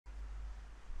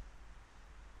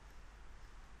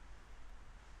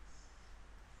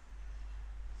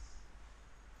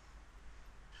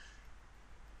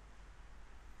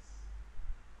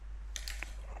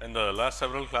In the last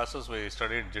several classes, we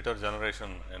studied jitter generation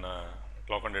in a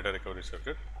clock and data recovery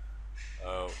circuit.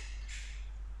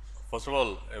 First of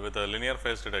all, with a linear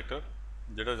phase detector,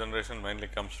 jitter generation mainly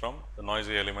comes from the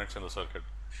noisy elements in the circuit,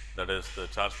 that is the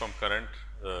charge pump current,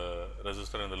 the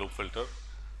resistor and the loop filter,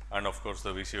 and of course, the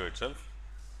VCO itself.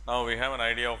 Now, we have an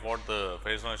idea of what the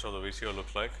phase noise of the VCO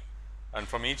looks like, and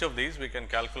from each of these we can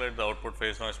calculate the output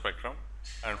phase noise spectrum,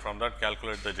 and from that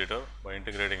calculate the jitter by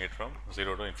integrating it from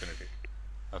 0 to infinity.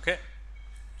 Okay.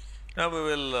 Now, we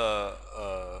will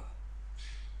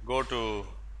go to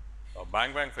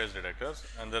bang phase detectors,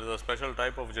 and there is a special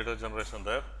type of jitter generation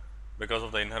there because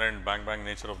of the inherent bang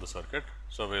nature of the circuit.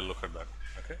 So, we will look at that.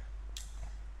 Okay.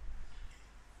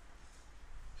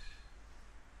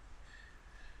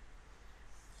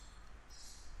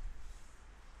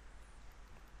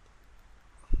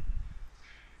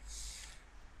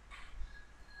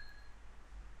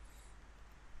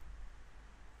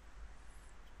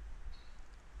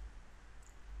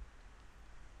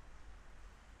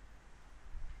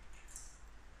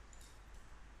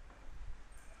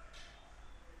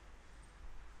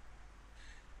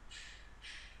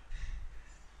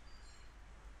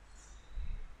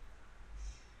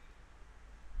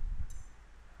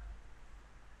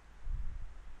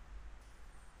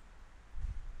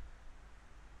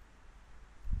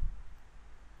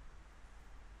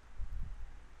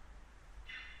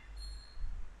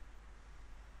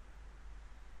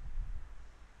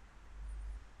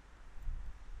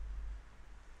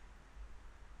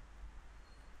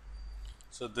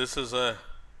 So, this is a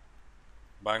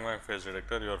bang phase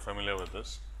detector, you are familiar with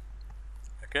this.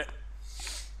 Okay.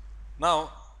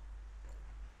 Now,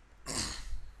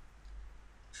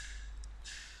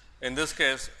 in this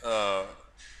case,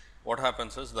 what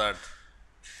happens is that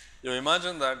you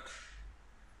imagine that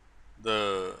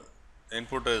the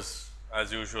input is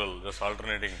as usual just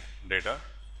alternating data,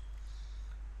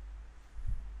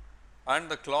 and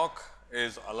the clock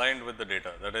is aligned with the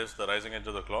data, that is the rising edge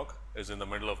of the clock is in the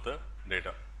middle of the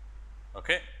data.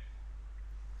 Okay.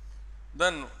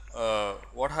 Then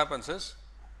what happens is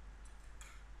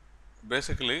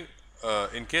basically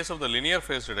in case of the linear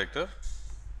phase detector,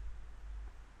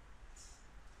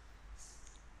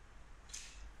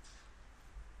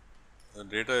 the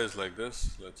data is like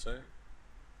this, let us say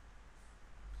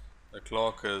the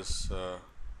clock is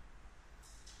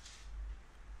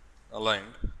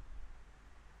aligned.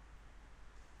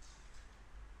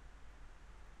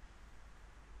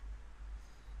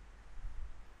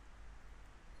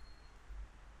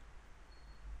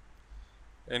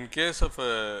 In case of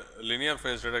a linear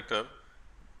phase detector,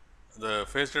 the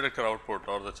phase detector output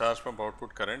or the charge pump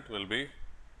output current will be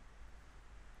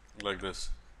like this.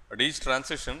 At each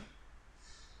transition,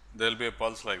 there will be a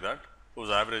pulse like that whose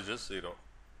average is 0.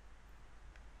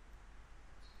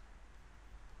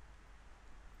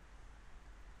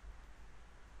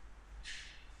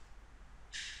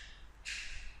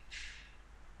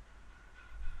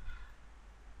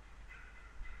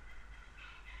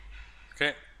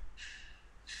 Okay.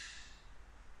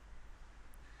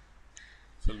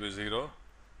 This will be 0,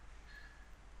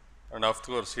 and of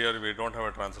course, here we do not have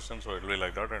a transition. So, it will be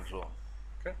like that and so on.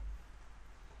 Okay.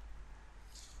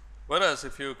 Whereas,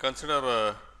 if you consider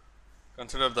the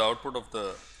output of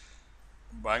the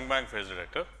bang phase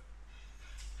detector,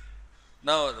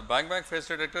 now the bang phase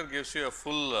detector gives you a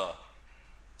full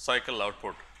cycle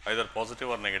output, either positive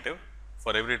or negative,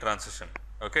 for every transition.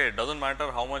 Okay. It does not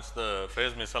matter how much the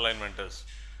phase misalignment is,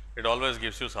 it always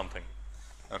gives you something.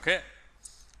 Okay.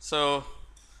 So,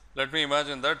 let me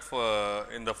imagine that for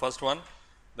in the first one,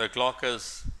 the clock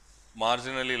is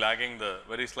marginally lagging the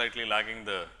very slightly lagging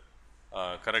the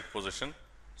correct position.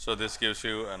 So, this gives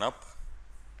you an up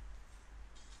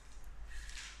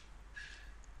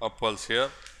pulse here,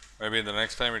 maybe the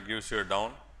next time it gives you a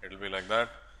down, it will be like that,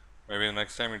 maybe the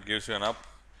next time it gives you an up,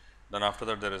 then after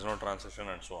that there is no transition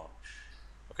and so on.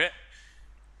 Okay.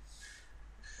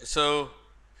 So,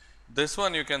 this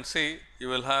one you can see you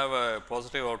will have a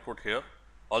positive output here,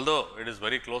 although it is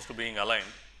very close to being aligned,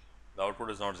 the output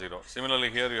is not 0. Similarly,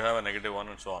 here you have a negative 1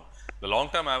 and so on. The long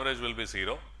term average will be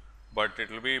 0, but it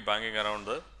will be banging around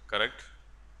the correct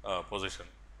position.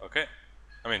 Okay.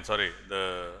 I mean sorry,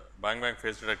 the bang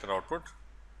phase detector output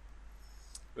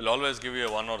will always give you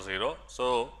a 1 or 0.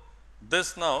 So,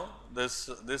 this now this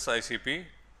ICP,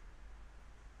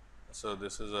 so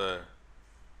this is a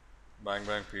bang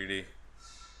PD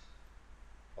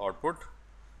output.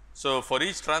 So, for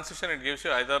each transition it gives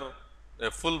you either a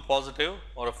full positive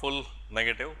or a full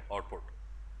negative output.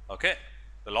 Okay.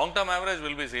 The long term average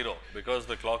will be 0 because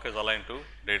the clock is aligned to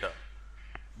data,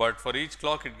 but for each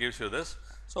clock it gives you this.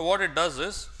 So, what it does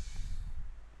is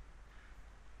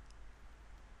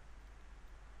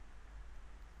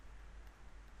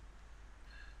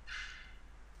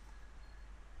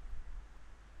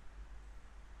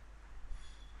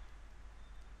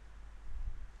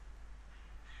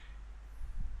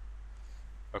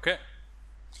Okay.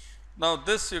 Now,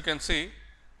 this you can see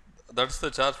that is the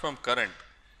charge from current.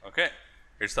 Okay.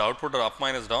 It is the output or up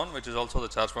minus down, which is also the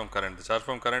charge from current. The charge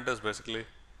from current is basically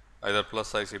either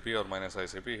plus ICP or minus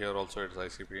ICP. Here also it is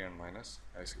ICP and minus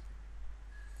ICP.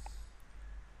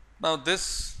 Now,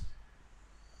 this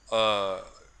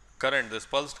current, this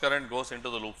pulsed current goes into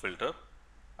the loop filter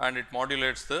and it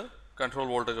modulates the control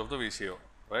voltage of the VCO,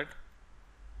 right.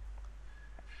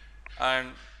 And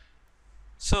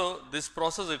so, this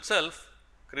process itself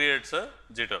creates a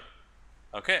jitter,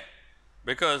 okay,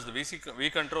 because the V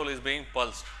control is being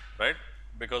pulsed, right,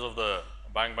 because of the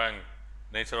bang bang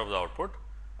nature of the output,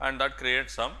 and that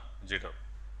creates some jitter.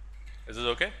 Is this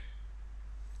okay?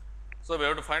 So, we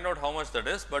have to find out how much that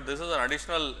is, but this is an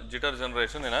additional jitter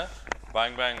generation in a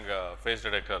bang bang phase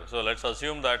detector. So, let us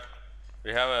assume that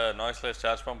we have a noiseless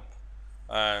charge pump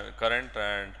current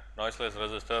and noiseless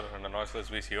resistor and a noiseless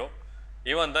VCO.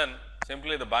 Even then,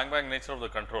 simply the bang bang nature of the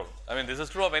control. I mean, this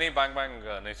is true of any bang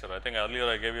bang nature. I think earlier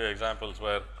I gave you examples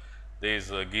where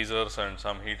these geysers and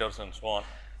some heaters and so on,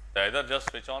 they either just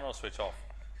switch on or switch off.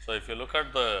 So, if you look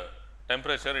at the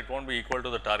temperature, it will not be equal to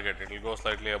the target, it will go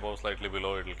slightly above, slightly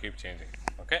below, it will keep changing.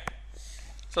 Okay.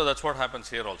 So, that is what happens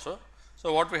here also.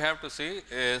 So, what we have to see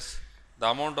is the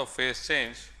amount of phase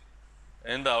change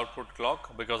in the output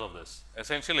clock because of this.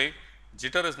 Essentially,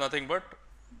 jitter is nothing but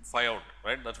phi out,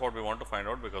 right, that is what we want to find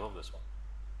out because of this one.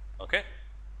 Okay.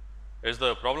 Is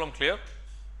the problem clear?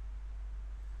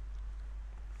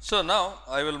 So, now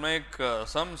I will make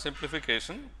some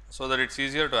simplification so that it is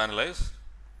easier to analyze.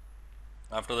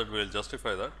 After that, we will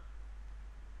justify that.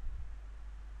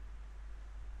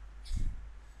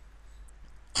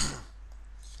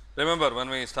 Remember, when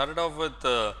we started off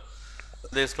with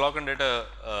these clock and data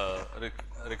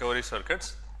recovery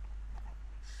circuits,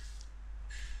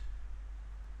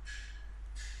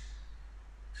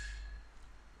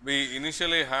 we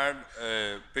initially had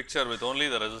a picture with only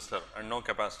the resistor and no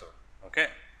capacitor. Okay.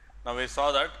 Now, we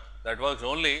saw that that works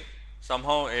only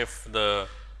somehow if the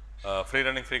free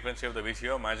running frequency of the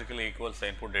VCO magically equals the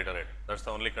input data rate. That is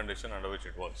the only condition under which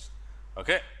it works.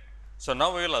 Okay. So,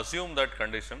 now we will assume that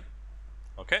condition.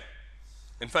 Okay.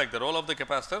 In fact, the role of the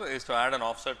capacitor is to add an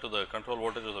offset to the control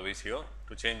voltage of the VCO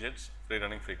to change its free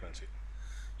running frequency.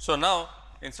 So, now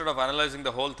instead of analyzing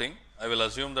the whole thing, I will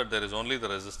assume that there is only the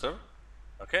resistor,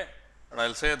 okay, and I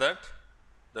will say that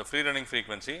the free running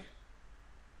frequency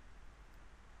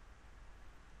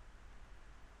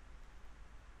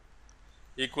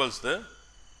equals the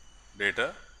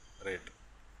data rate.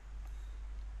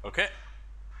 Okay.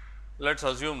 Let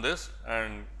us assume this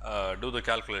and do the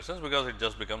calculations because it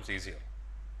just becomes easier.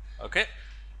 Okay.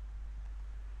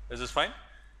 Is this fine?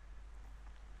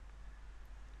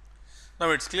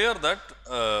 Now, it is clear that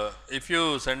if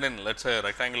you send in, let us say,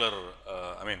 rectangular,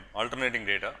 I mean alternating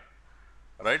data,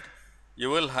 right, you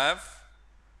will have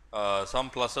some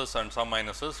pluses and some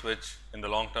minuses, which in the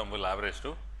long term will average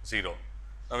to 0.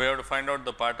 Now, we have to find out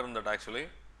the pattern that actually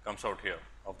comes out here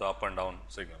of the up and down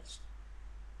signals.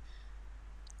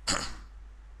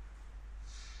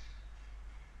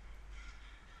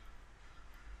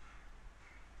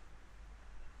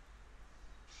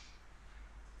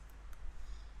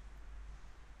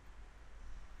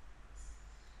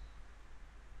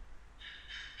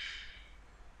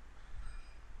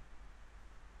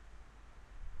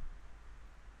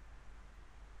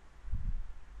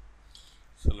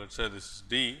 So, let us say this is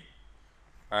D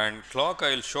and clock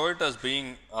I will show it as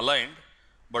being aligned,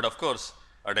 but of course,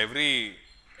 at every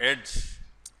edge,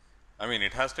 I mean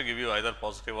it has to give you either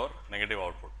positive or negative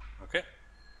output. Okay.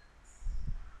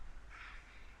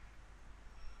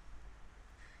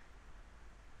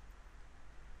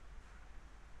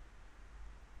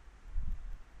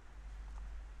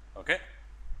 Okay.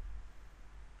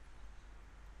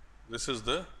 This is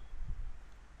the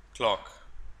clock.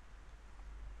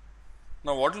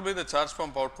 Now, what will be the charge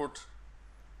pump output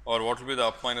or what will be the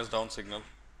up minus down signal?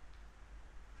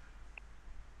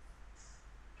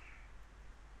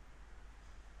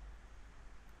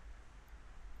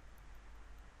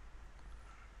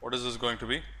 What is this going to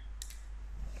be?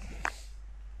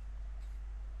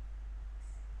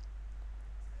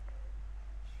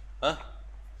 Huh?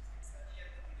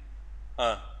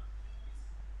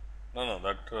 No,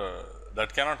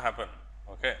 that cannot happen.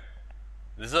 Okay.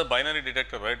 This is a binary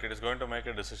detector, right? It is going to make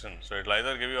a decision. So, it will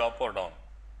either give you up or down.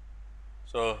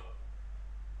 So,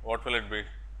 what will it be?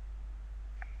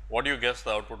 What do you guess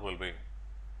the output will be?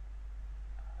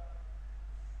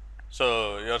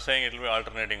 So, you are saying it will be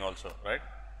alternating also, right?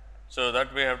 So,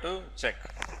 that we have to check.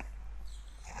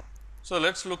 So,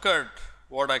 let us look at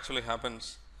what actually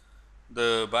happens.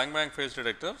 The bang bang phase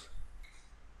detector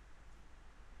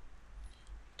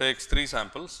takes 3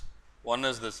 samples. One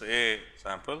is this A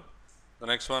sample, the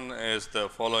next one is the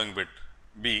following bit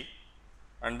B,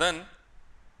 and then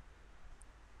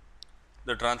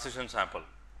the transition sample.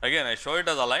 Again I show it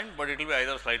as aligned, but it will be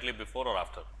either slightly before or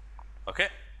after. Okay.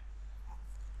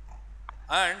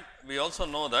 And we also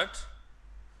know that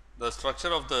the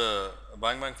structure of the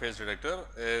bang phase detector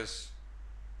is,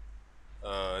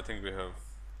 I think we have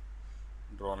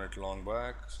drawn it long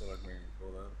back. So, let me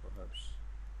go there perhaps.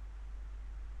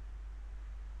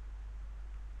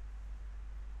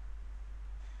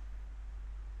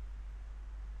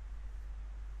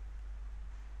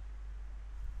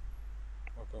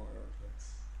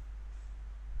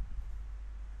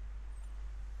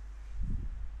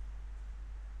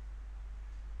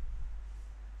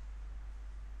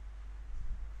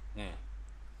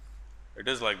 It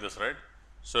is like this, right.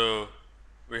 So,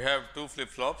 we have 2 flip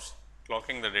flops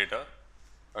clocking the data,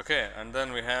 okay, and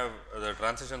then we have the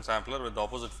transition sampler with the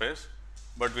opposite phase,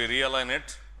 but we realign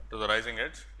it to the rising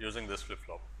edge using this flip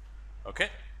flop. Okay.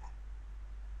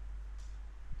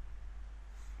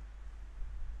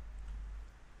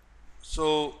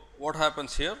 So, what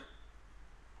happens here?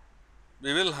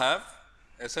 We will have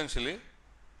essentially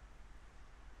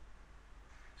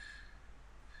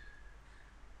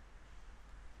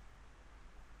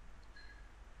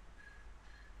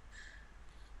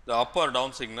the up or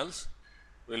down signals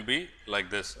will be like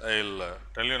this. I will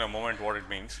tell you in a moment what it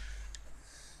means.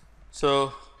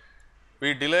 So,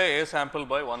 we delay A sample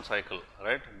by 1 cycle,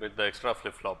 right, with the extra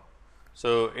flip flop.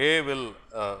 So, A will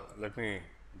let me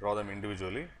draw them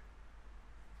individually.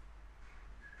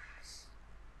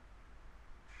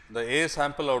 The A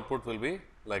sample output will be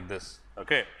like this.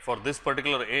 Okay. For this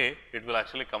particular A, it will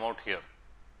actually come out here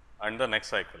and the next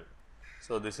cycle.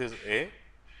 So, this is A,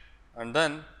 and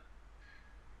then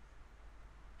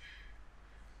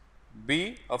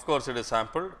B, of course, it is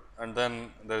sampled and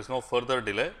then there is no further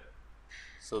delay.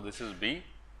 So, this is B,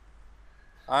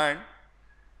 and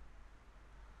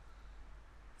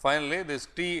finally, this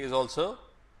T is also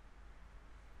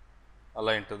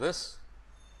aligned to this.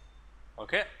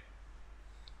 Okay.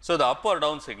 So, the up or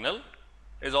down signal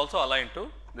is also aligned to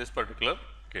this particular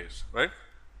case, right.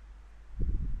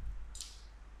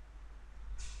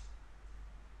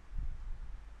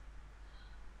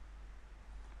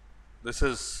 This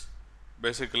is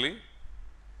basically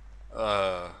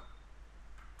up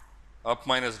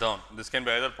minus down. This can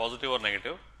be either positive or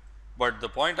negative, but the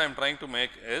point I am trying to make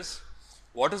is,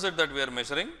 what is it that we are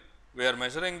measuring? We are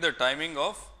measuring the timing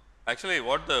of, actually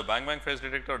what the bang phase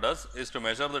detector does is to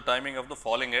measure the timing of the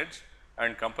falling edge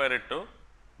and compare it to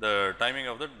the timing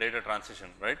of the data transition,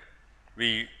 right.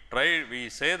 We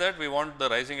say that we want the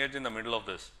rising edge in the middle of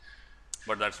this,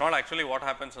 but that is not actually what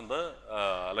happens in the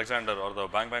Alexander or the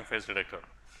bang phase detector.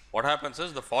 What happens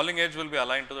is the falling edge will be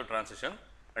aligned to the transition,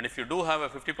 and if you do have a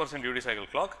 50% duty cycle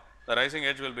clock, the rising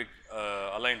edge will be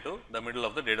aligned to the middle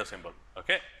of the data symbol.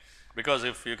 Okay. Because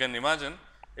if you can imagine,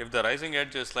 if the rising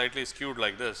edge is slightly skewed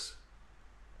like this,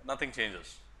 nothing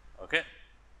changes. Okay.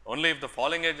 Only if the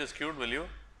falling edge is skewed will you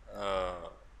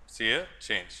see a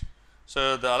change.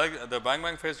 So, the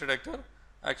bang phase detector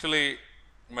actually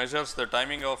measures the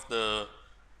timing of the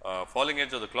falling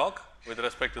edge of the clock with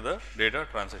respect to the data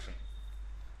transition.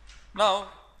 Now,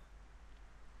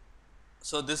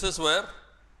 so this is where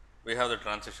we have the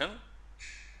transition,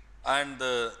 and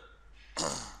the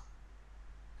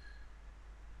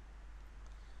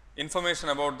information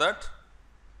about that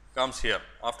comes here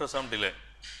after some delay.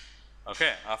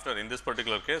 Okay. After, in this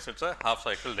particular case, it is a half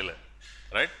cycle delay,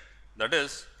 right. That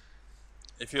is,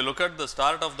 if you look at the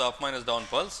start of the up minus down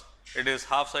pulse, it is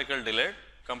half cycle delayed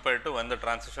compared to when the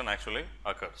transition actually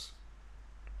occurs.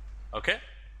 Okay.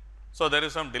 So, there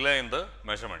is some delay in the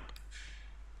measurement.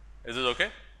 Is this okay?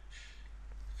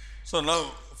 So,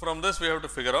 now from this we have to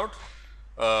figure out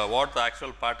what the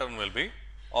actual pattern will be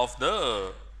of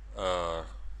the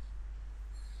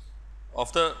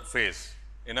phase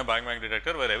in a bang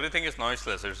detector, where everything is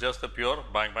noiseless, it is just a pure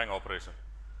bang operation.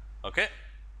 Okay.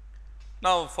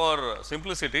 Now, for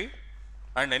simplicity,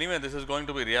 and anyway this is going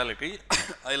to be reality,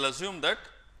 I will assume that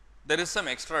there is some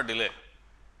extra delay,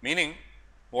 meaning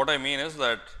what I mean is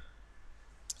that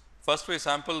first we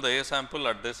sample the A sample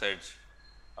at this edge,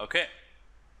 okay.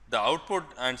 The output,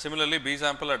 and similarly B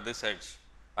sample at this edge.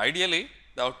 Ideally,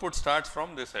 the output starts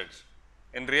from this edge.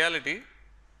 In reality,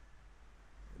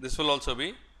 this will also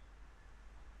be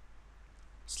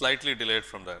slightly delayed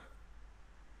from there.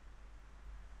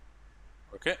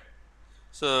 Okay.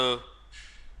 So,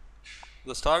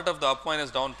 the start of the up minus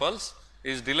down pulse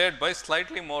is delayed by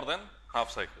slightly more than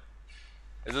half cycle.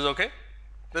 Is this okay?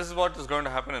 This is what is going to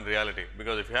happen in reality,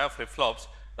 because if you have flip flops,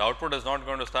 The output is not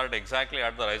going to start exactly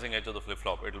at the rising edge of the flip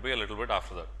flop, it will be a little bit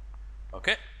after that.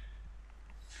 Okay.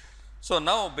 So,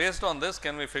 now based on this,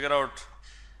 can we figure out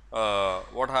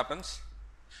what happens?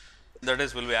 That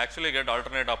is, will we actually get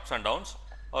alternate ups and downs,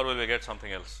 or will we get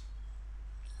something else?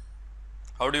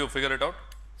 How do you figure it out?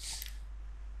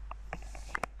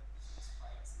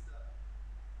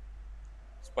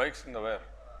 Spikes in the where?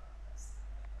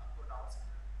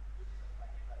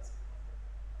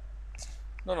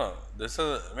 No, this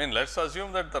is, I mean, let us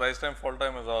assume that the rise time fall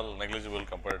time is all negligible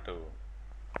compared to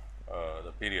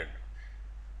the period.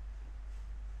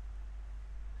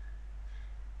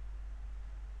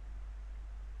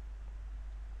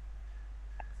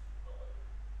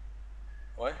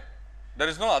 Why? There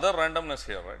is no other randomness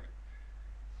here, right?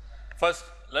 First,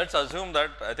 let us assume that,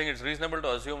 I think it is reasonable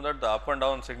to assume that the up and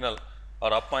down signal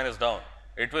or up minus down,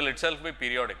 it will itself be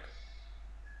periodic.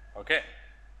 Okay.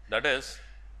 That is,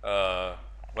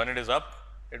 when it is up,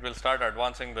 it will start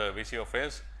advancing the VCO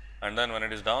phase, and then when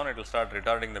it is down, it will start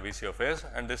retarding the VCO phase,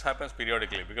 and this happens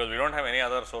periodically, because we do not have any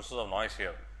other sources of noise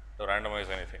here to randomize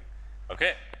anything.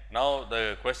 Okay. Now,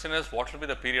 the question is, what will be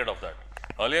the period of that?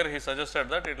 Earlier he suggested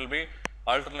that it will be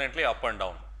alternately up and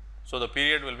down. So, the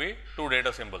period will be 2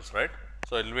 data symbols, right.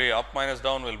 So, it will be up minus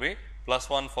down will be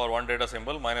 +1 for one data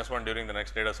symbol, -1 during the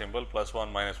next data symbol,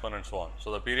 +1, -1 and so on. So,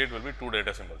 the period will be 2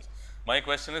 data symbols. My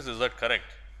question is that correct?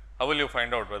 How will you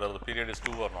find out whether the period is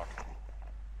 2 or not?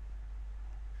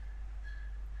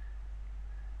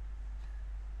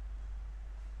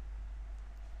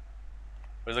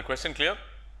 Is the question clear?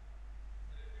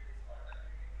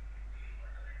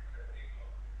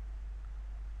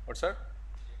 What's that?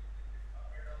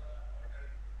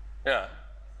 Yeah.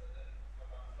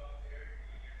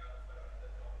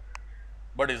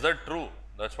 But is that true?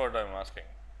 That is what I am asking.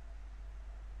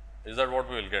 Is that what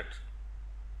we will get?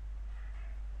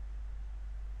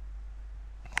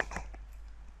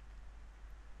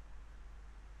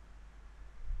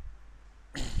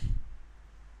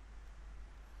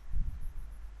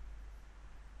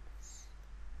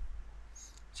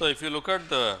 So, if you look at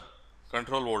the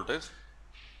control voltage,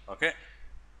 okay.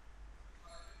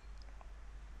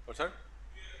 What's that?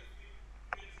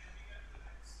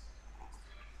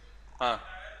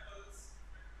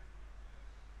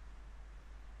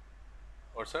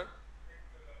 What's that?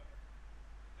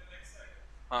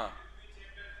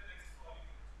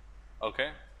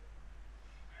 Okay.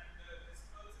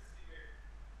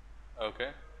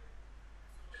 Okay.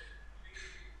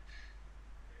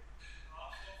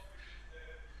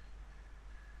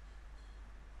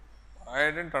 I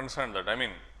didn't understand that. I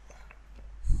mean,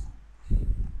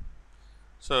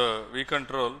 so V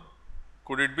control,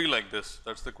 could it be like this?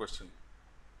 That is the question.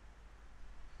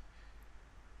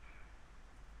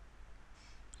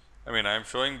 I mean, I am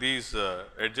showing these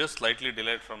edges slightly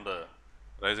delayed from the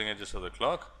rising edges of the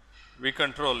clock. V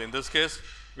control, in this case,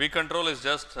 V control is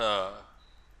just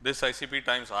this ICP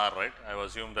times R, right. I have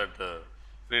assumed that the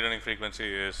free running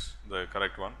frequency is the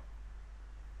correct one.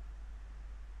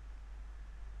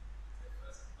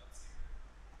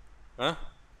 Huh?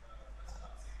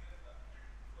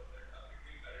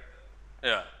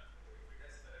 Yeah.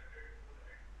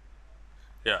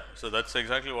 Yeah. So, that is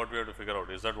exactly what we have to figure out,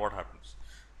 is that what happens.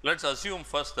 Let us assume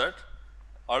first that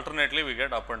alternately we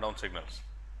get up and down signals,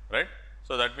 right.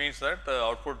 So, that means that the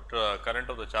output current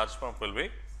of the charge pump will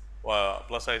be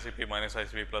plus ICP minus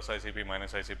ICP plus ICP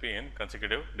minus ICP in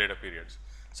consecutive data periods.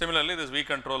 Similarly, this V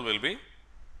control will be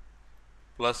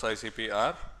plus ICP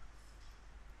R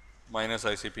minus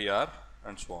ICP R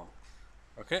and so on.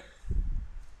 Okay.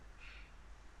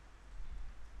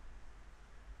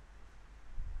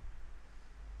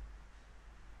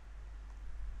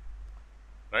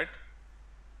 Right.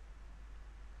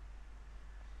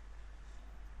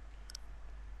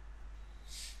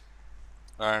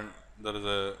 And there is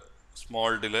a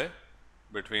small delay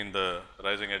between the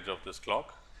rising edge of this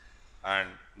clock and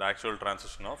the actual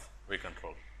transition of V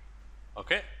control.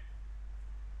 Okay.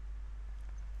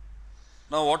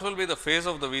 Now, what will be the phase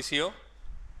of the VCO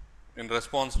in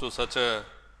response to such a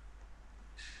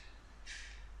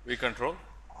V control?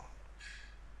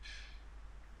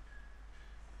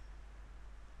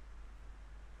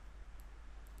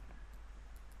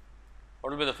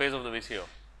 What will be the phase of the VCO?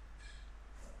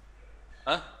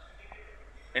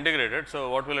 Integrated. So,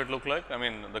 what will it look like? I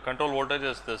mean, the control voltage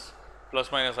is this plus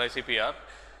minus ICPR.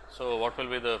 So, what will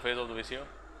be the phase of the VCO?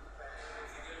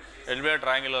 It will be a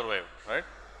triangular wave, right?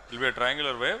 It will be a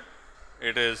triangular wave.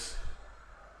 It is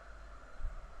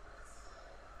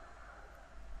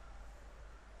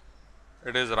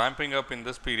ramping up in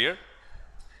this period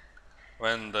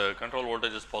when the control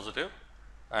voltage is positive,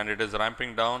 and it is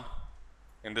ramping down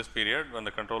in this period when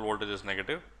the control voltage is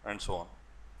negative, and so on.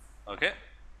 Okay.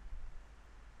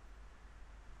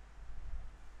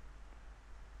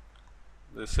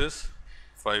 This is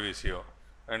 5 VCO,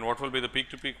 and what will be the peak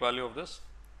to peak value of this?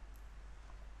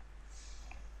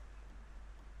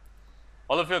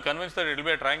 All of you are convinced that it will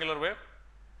be a triangular wave,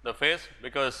 the phase,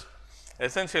 because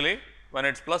essentially when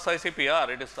it is plus ICPR,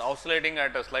 it is oscillating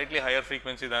at a slightly higher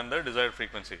frequency than the desired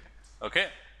frequency. Okay.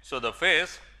 So, the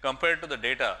phase compared to the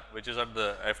data which is at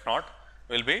the F naught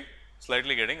will be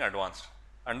slightly getting advanced,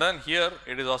 and then here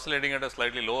it is oscillating at a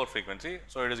slightly lower frequency.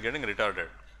 So, it is getting retarded.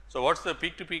 So, what is the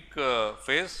peak to peak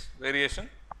phase variation?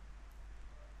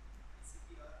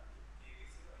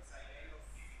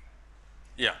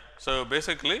 Yeah. So,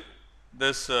 basically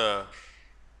this 2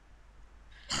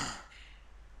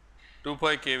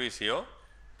 pi kVCO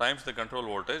times the control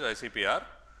voltage ICPR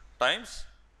times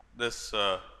this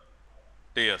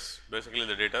TS, basically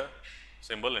the data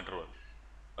symbol interval.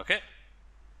 Okay.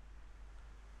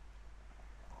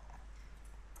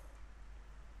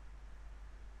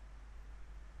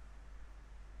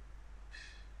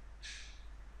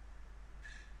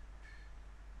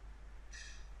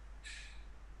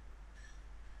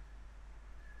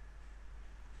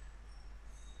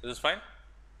 Is this fine?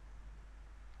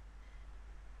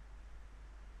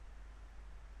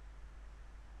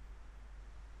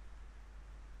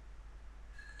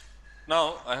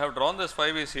 Now, I have drawn this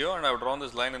 5 VCO and I have drawn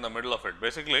this line in the middle of it.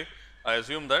 Basically, I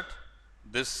assume that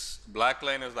this black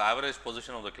line is the average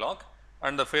position of the clock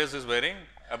and the phase is varying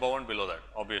above and below that,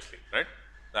 obviously, right.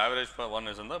 The average one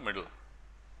is in the middle.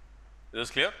 Is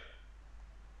this clear?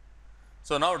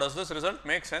 So, now does this result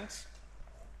make sense?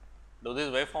 Do these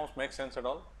waveforms make sense at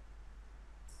all?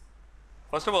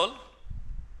 First of all,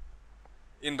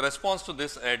 in response to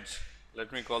this edge,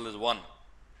 let me call this 1,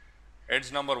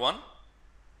 edge number 1,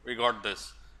 we got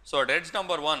this. So, at edge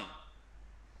number 1,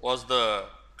 was the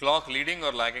clock leading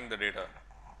or lagging the data?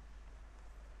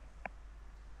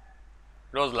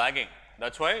 It was lagging,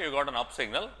 that is why you got an up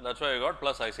signal, that is why you got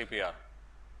plus ICPR.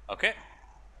 Okay.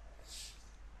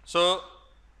 So,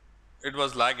 it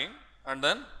was lagging and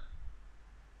then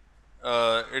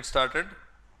it started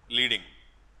leading.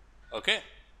 Okay.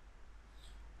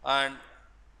 And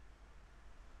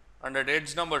at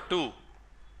edge number 2,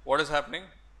 what is happening?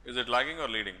 Is it lagging or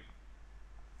leading?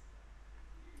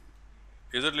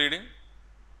 Is it leading?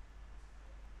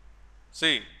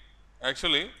 See,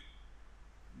 actually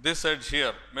this edge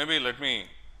here, maybe let me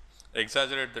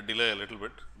exaggerate the delay a little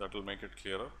bit, that will make it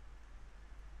clearer.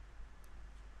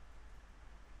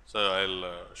 So, I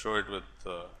will show it with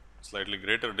slightly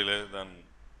greater delay than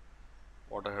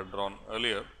what I had drawn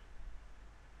earlier.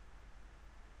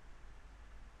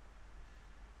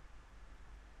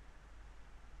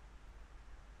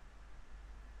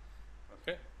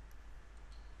 Okay.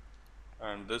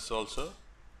 And this also.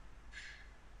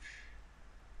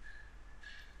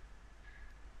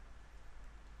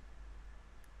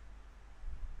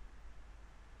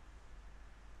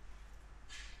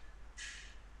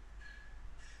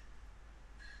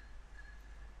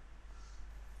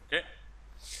 Okay.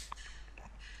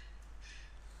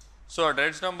 So, at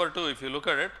edge number 2, if you look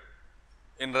at it,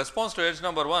 in response to edge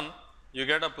number 1, you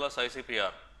get a plus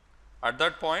ICPR. At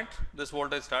that point, this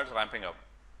voltage starts ramping up.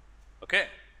 Okay.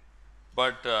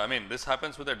 But I mean, this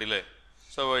happens with a delay.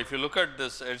 So, if you look at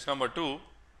this edge number 2,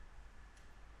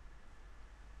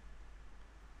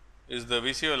 is the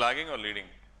VCO lagging or leading?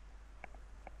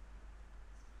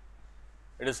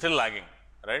 It is still lagging,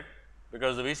 right,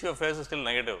 because the VCO phase is still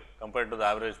negative compared to the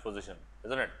average position,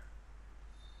 isn't it?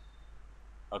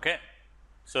 Okay.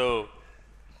 So,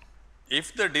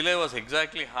 if the delay was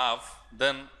exactly half,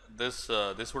 then this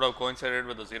would have coincided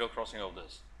with the zero crossing of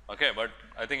this. Okay, but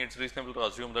I think it is reasonable to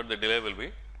assume that the delay will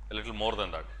be a little more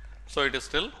than that. So, it is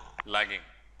still lagging.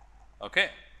 Okay.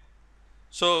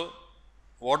 So,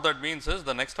 what that means is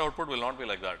the next output will not be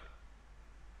like that.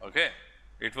 Okay.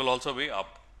 It will also be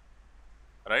up,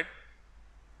 right.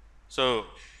 So,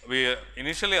 we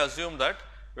initially assume that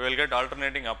we will get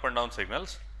alternating up and down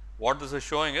signals. What this is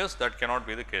showing is that cannot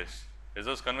be the case. Is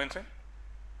this convincing?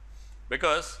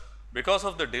 Because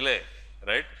of the delay,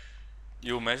 right,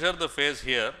 you measure the phase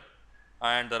here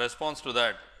and the response to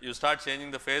that, you start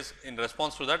changing the phase in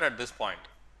response to that at this point.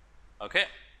 Okay.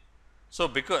 So,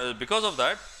 because of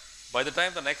that, by the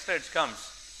time the next edge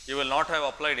comes, you will not have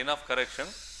applied enough correction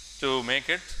to make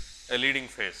it a leading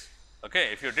phase.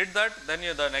 Okay. If you did that, then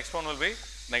the next one will be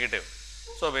negative.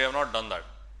 So, we have not done that.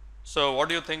 So, what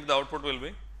do you think the output will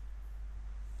be?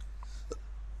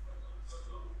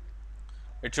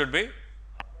 It should be,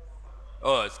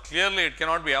 clearly it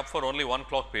cannot be up for only one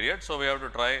clock period. So, we have to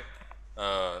try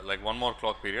like one more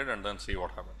clock period and then see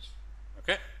what happens.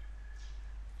 Okay.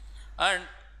 And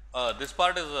this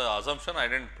part is an assumption, I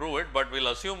did not prove it, but we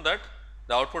will assume that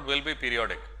the output will be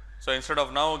periodic. So, instead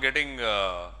of now getting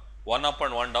one up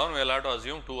and one down, we will have to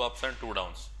assume two ups and two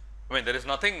downs. I mean, there is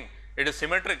nothing, it is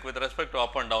symmetric with respect to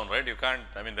up and down, right. You can't,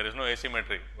 I mean, there is no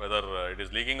asymmetry, whether it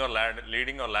is leading or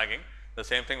lagging, the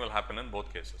same thing will happen in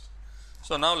both cases.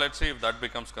 So, now let us see if that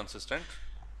becomes consistent.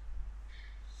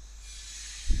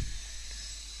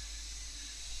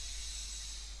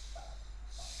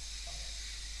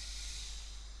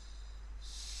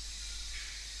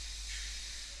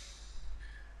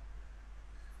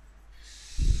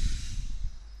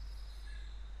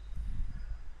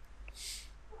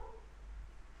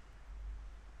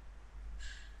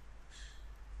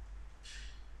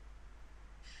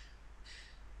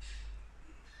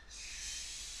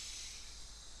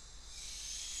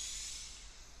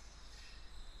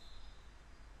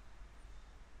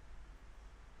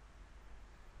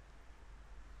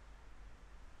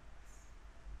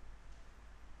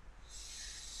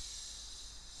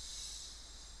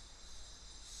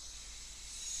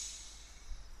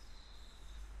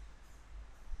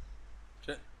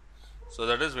 Okay. So,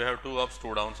 that is we have two ups,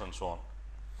 two downs and so on.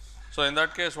 So, in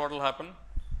that case what will happen?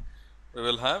 We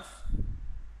will have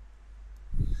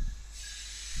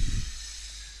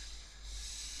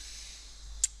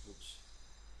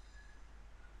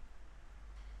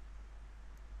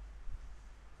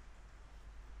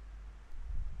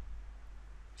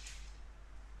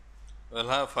we will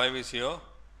have 5 VCO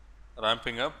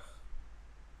ramping up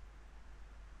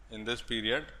in this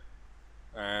period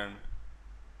and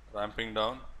ramping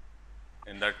down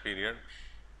in that period,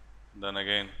 then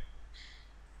again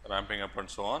ramping up and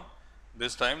so on.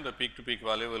 This time the peak to peak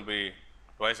value will be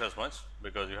twice as much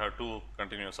because you have two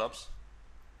continuous ups.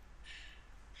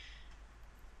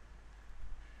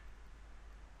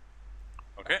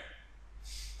 Okay.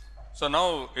 So,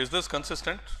 now is this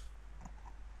consistent?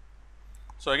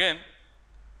 So, again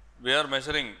we are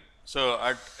measuring. So,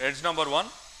 at edge number 1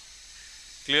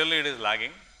 clearly it is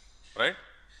lagging, right.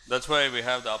 That is why we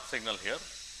have the up signal here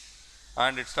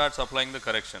and it starts applying the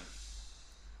correction.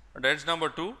 At edge number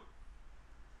 2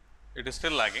 it is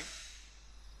still lagging.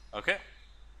 Okay.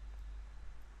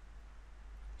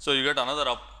 So, you get another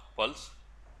up pulse.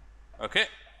 Okay.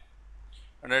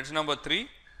 And edge number 3,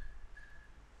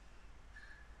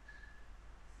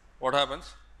 what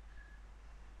happens?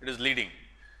 It is leading,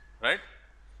 right.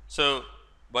 So,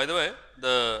 by the way,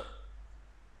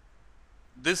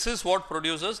 this is what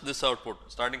produces this output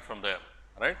starting from there,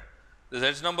 right. This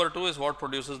edge number 2 is what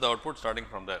produces the output starting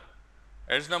from there.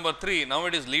 Edge number 3, now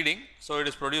it is leading, so it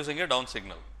is producing a down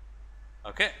signal.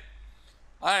 Okay.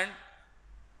 And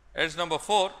edge number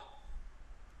 4,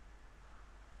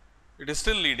 it is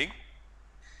still leading,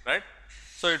 right.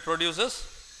 So, it produces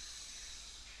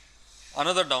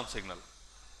another down signal.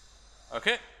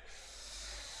 Okay.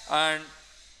 And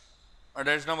at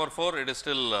edge number 4 it is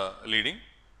still leading,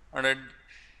 and at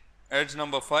edge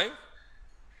number 5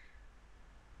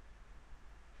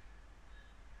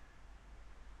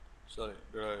 sorry,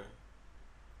 did I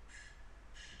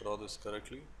draw this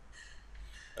correctly?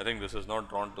 I think this is not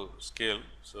drawn to scale.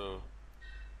 So,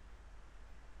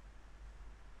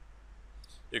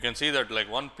 you can see that like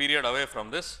one period away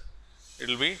from this it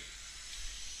will be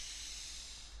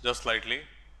just slightly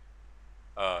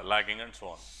lagging and so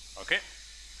on. Okay.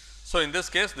 So, in this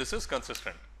case this is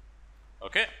consistent.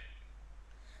 Okay.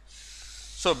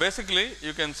 So, basically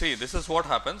you can see this is what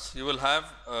happens. You will have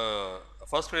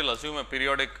first we will assume a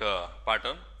periodic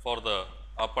pattern for the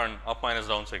up minus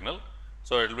down signal.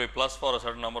 So, it will be plus for a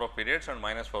certain number of periods and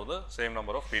minus for the same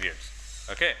number of periods.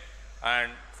 Okay.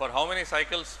 And for how many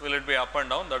cycles will it be up and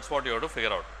down, that is what you have to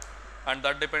figure out, and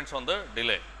that depends on the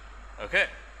delay. Okay.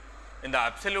 In the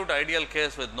absolute ideal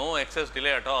case with no excess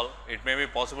delay at all, it may be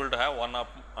possible to have one up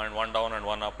and one down and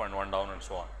one up and one down and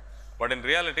so on. But in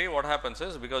reality what happens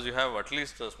is, because you have at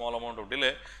least a small amount of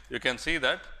delay, you can see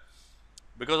that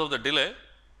because of the delay,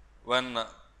 when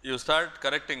you start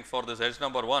correcting for this edge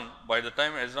number 1, by the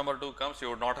time edge number 2 comes, you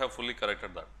would not have fully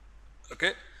corrected that.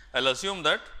 Okay. I will assume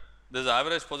that this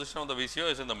average position of the VCO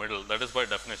is in the middle, that is by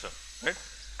definition, right.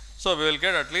 So, we will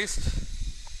get at least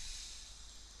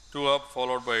 2 up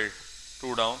followed by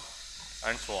 2 down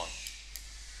and so on.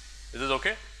 Is this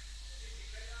okay?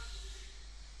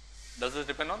 Does this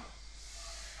depend on?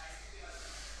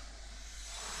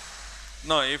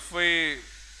 No, if we,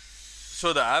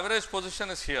 so the average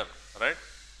position is here, right.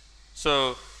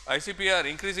 So, ICPR,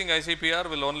 increasing ICPR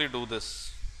will only do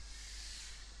this,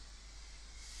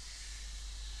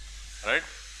 right.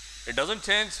 It does not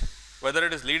change whether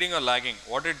it is leading or lagging.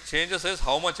 What it changes is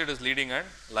how much it is leading and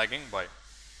lagging by.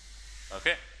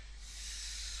 Okay.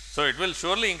 So, it will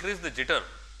surely increase the jitter,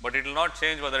 but it will not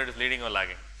change whether it is leading or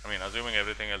lagging. I mean, assuming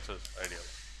everything else is ideal.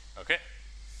 Okay.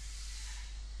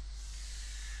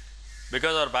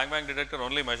 Because our bang bang detector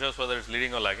only measures whether it is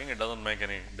leading or lagging, it does not make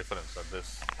any difference at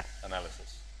this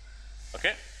analysis.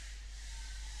 Okay.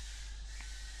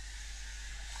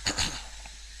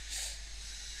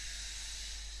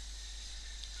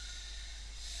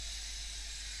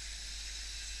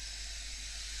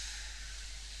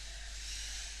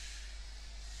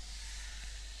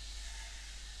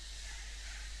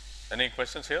 Any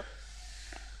questions here?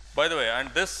 By the way,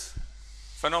 and this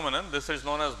phenomenon, this is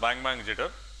known as bang bang jitter,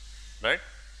 right.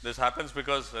 This happens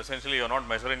because essentially you are not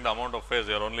measuring the amount of phase,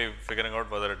 you are only figuring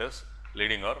out whether it is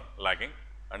leading or lagging,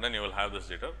 and then you will have this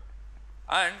jitter.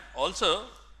 And also,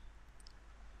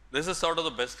 this is sort of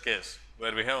the best case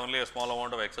where we have only a small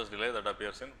amount of excess delay that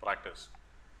appears in practice.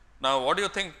 Now, what do you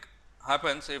think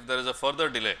happens if there is a further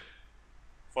delay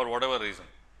for whatever reason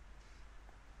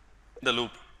in the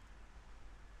loop?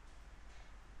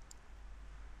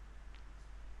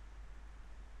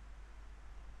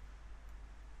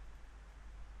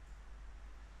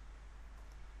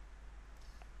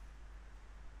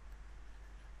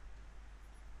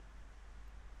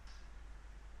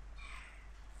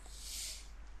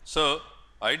 So,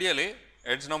 ideally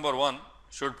edge number 1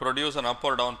 should produce an up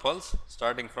or down pulse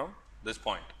starting from this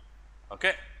point.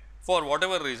 Okay. For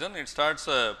whatever reason it starts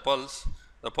a pulse,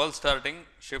 the pulse starting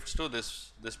shifts to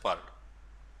this part.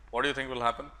 What do you think will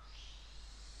happen?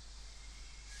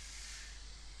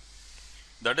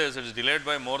 That is, it is delayed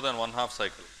by more than 1/2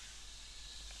 cycle.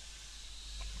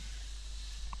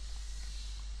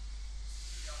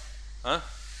 Huh?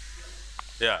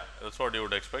 Yeah, that is what you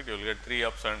would expect. You will get 3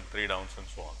 ups and 3 downs and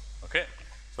so on. Okay.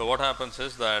 So, what happens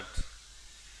is that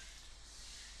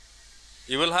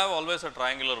you will have always a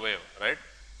triangular wave, right,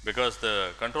 because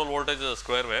the control voltage is a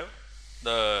square wave,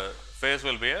 the phase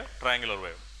will be a triangular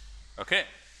wave. Okay.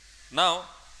 Now,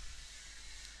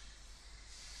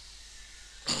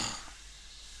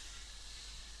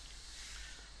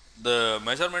 the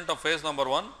measurement of phase number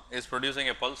 1 is producing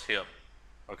a pulse here.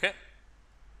 Okay.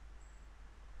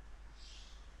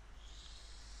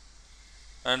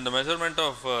 And the measurement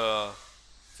of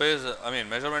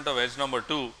measurement of edge number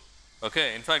 2,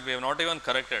 okay, in fact, we have not even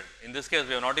corrected. In this case,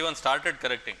 we have not even started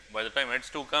correcting. By the time edge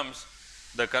 2 comes,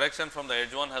 the correction from the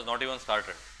edge 1 has not even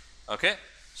started. Okay.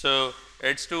 So,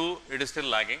 edge 2, it is still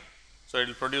lagging. So, it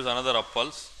will produce another up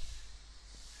pulse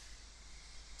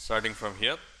starting from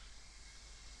here.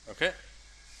 Okay.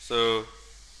 So,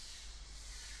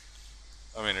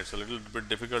 it is a little bit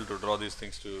difficult to draw these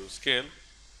things to scale,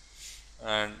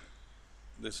 and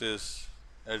this is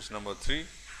edge number 3.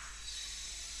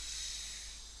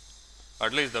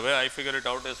 At least the way I figure it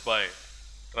out is by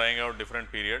trying out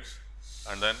different periods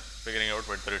and then figuring out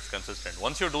whether it is consistent.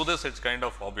 Once you do this, it is kind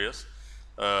of obvious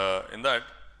in that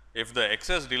if the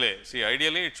excess delay, see,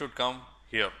 ideally it should come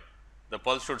here, the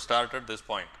pulse should start at this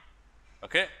point.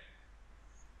 Okay.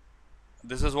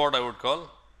 This is what I would call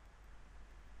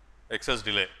excess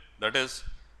delay, that is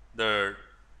the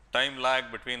time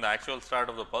lag between the actual start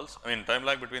of the pulse, time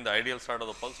lag between the ideal start of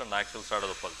the pulse and the actual start of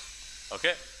the pulse.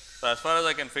 Okay. So, as far as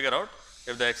I can figure out,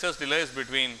 if the excess delay is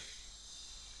between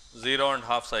 0 and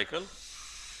half cycle,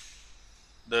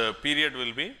 the period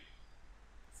will be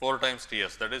 4 times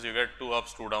Ts, that is you get 2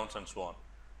 ups, 2 downs and so on.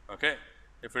 Okay.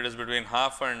 If it is between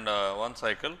half and 1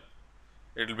 cycle,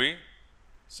 it will be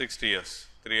 6 Ts,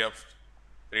 3 ups,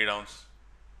 3 downs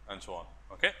and so on.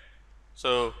 Okay.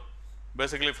 So,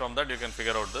 basically from that you can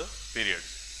figure out the periods.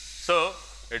 So,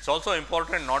 it is also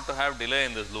important not to have delay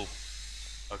in this loop.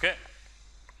 Okay.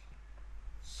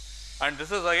 And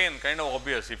this is again kind of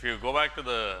obvious if you go back to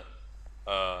the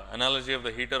analogy of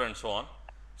the heater and so on.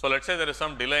 So, let us say there is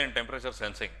some delay in temperature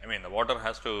sensing, the water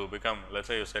has to become, let us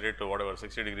say you set it to whatever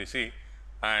 60 degree C,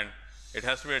 and it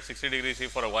has to be at 60 degree C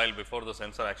for a while before the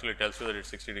sensor actually tells you that it is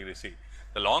 60 degree C.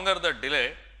 The longer the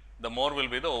delay, the more will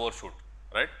be the overshoot,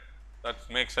 right. That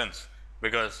makes sense,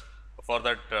 because for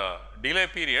that delay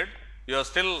period you are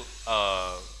still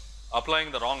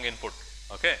applying the wrong input.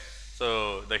 Okay.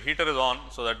 So, the heater is on,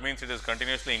 so that means it is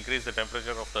continuously increasing the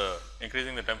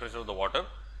temperature of the water,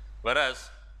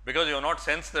 whereas because you have not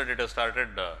sensed that it has started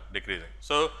decreasing.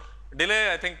 So,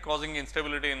 delay I think causing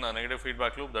instability in a negative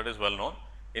feedback loop, that is well known.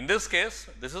 In this case,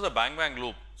 this is a bang bang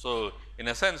loop. So, in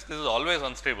a sense this is always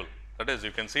unstable, that is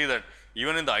you can see that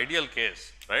even in the ideal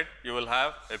case, right, you will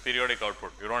have a periodic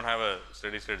output, you do not have a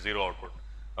steady state 0 output.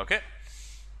 Okay.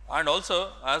 And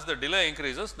also as the delay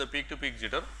increases, the peak to peak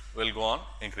jitter will go on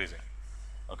increasing.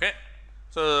 Okay.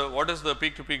 So, what is the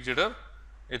peak to peak jitter?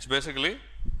 It is basically,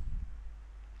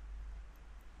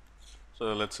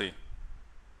 so let us see,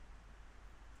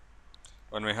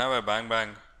 when we have a bang bang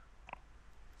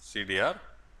CDR,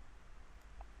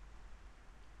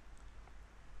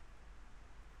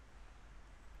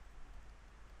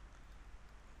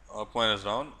 up minus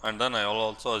down, and then I will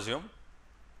also assume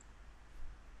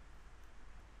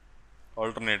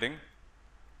alternating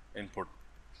input.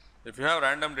 If you have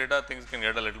random data, things can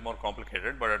get a little more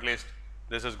complicated, but at least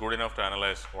this is good enough to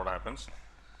analyze what happens.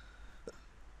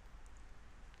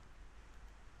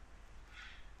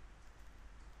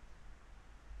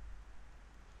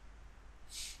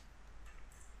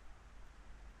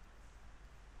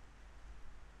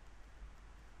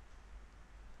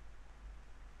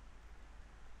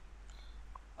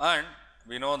 And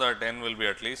we know that n will be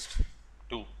at least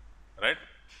 2, right.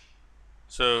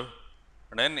 So,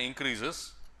 n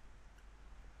increases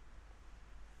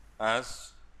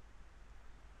as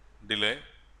delay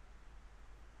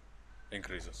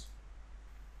increases.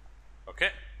 Okay.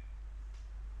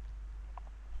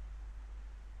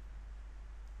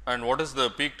 And what is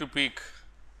the peak to peak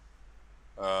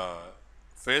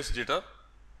phase jitter?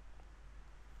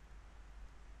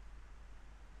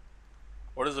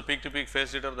 What is the peak to peak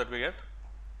phase jitter that we get?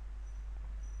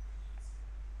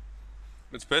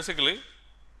 It is basically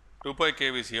 2 pi k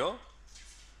VCO,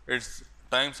 it is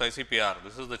times ICPR,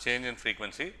 this is the change in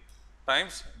frequency,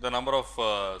 times the number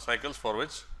of cycles for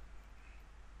which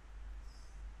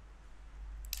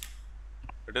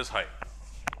it is high.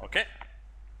 Okay.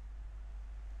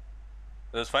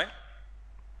 This is fine.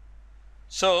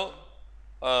 So,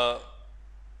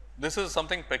 this is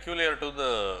something peculiar to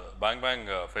the bang bang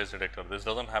phase detector. This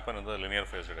does not happen in the linear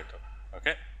phase detector.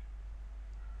 Okay.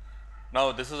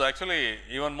 Now, this is actually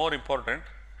even more important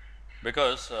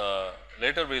because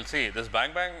later we will see this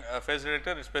bang bang phase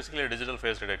detector is basically a digital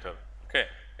phase detector. Okay.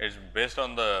 It is based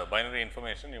on the binary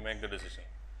information, you make the decision.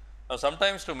 Now,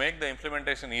 sometimes to make the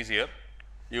implementation easier,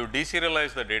 you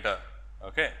deserialize the data.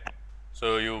 Okay.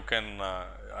 So, you can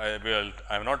I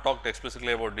have not talked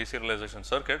explicitly about deserialization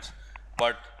circuits,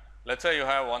 but let us say you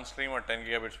have one stream at 10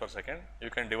 gigabits per second, you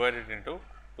can divide it into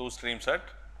 2 streams at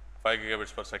 5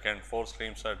 gigabits per second, 4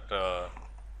 streams at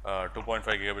 2.5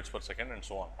 gigabits per second, and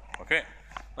so on. Okay.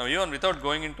 Now, even without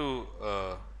going into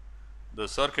the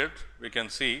circuit, we can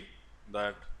see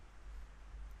that.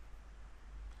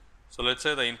 So, let us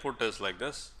say the input is like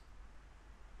this.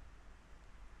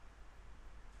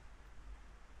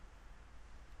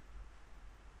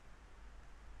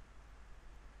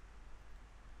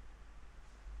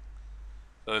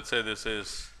 So, let us say this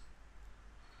is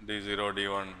D0,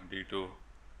 D1, D2,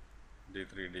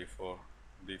 D3, D4,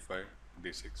 D5,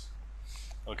 D6.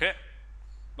 Okay.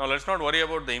 Now, let us not worry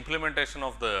about the implementation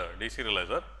of the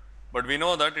deserializer, but we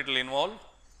know that it will involve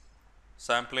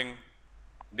sampling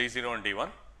D0 and D1,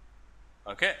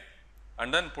 okay,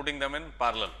 and then putting them in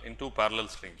parallel in 2 parallel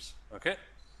streams. Okay.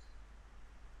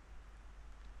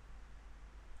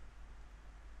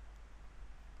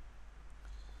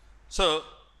 So,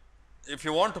 if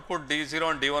you want to put D0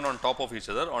 and D1 on top of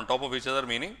each other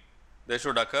meaning they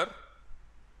should occur.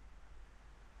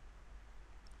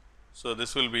 So,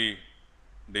 this will be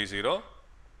D0.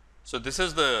 So, this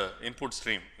is the input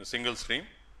stream, the single stream.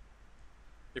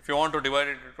 If you want to divide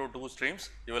it into 2 streams,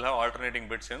 you will have alternating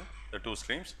bits in the 2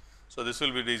 streams. So, this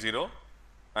will be D0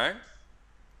 and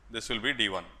this will be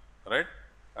D1, right,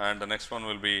 and the next one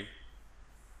will be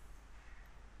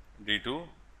D2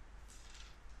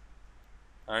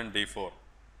 and D4.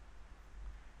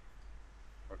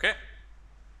 Okay.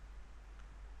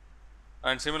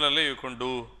 And similarly, you can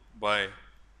do by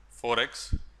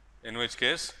 4x, in which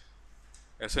case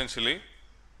essentially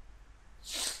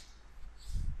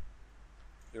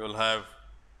you will have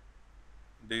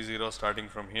D0 starting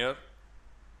from here,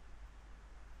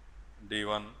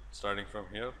 D1 starting from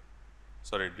here,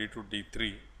 sorry, D2,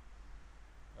 D3.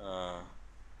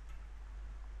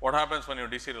 What happens when you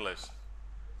deserialize?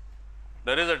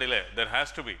 There is a delay, there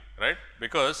has to be, right,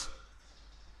 because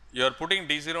you are putting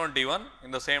D0 and D1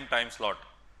 in the same time slot.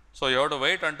 So, you have to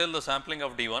wait until the sampling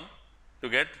of D1 to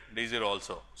get D0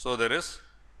 also. So, there is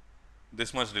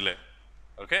this much delay.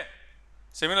 Okay.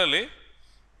 Similarly,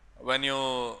 when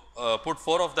you put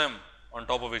 4 of them on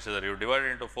top of each other, you divide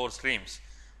it into 4 streams,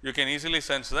 you can easily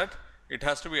sense that it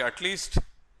has to be at least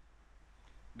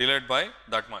delayed by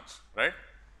that much, right,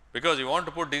 because you want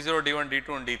to put D0, D1,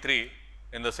 D2 and D3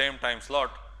 in the same time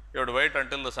slot, you have to wait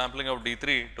until the sampling of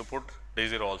D3 to put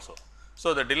D0 also.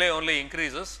 So, the delay only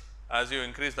increases as you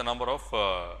increase the number of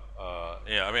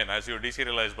as you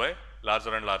deserialize by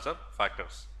larger and larger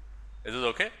factors. Is this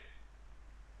okay?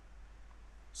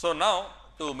 So, now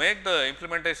to make the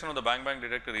implementation of the bang bang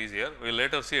detector easier, we will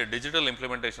later see a digital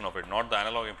implementation of it, not the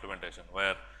analog implementation,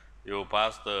 where you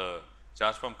pass the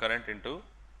charge pump current into,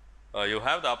 you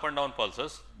have the up and down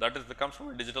pulses, that is comes from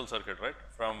a digital circuit, right,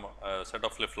 from a set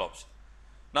of flip flops.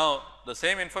 Now, the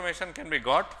same information can be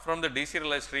got from the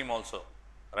deserialized stream also,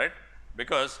 right,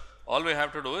 because all we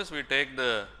have to do is we take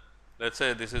the, let us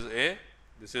say this is A,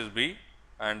 this is B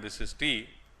and this is T,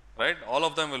 right, all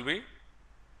of them will be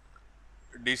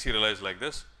deserialized like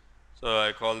this. So,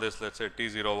 I call this, let us say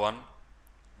T01,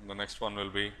 the next one will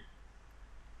be,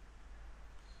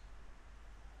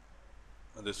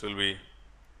 this will be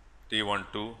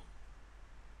T12,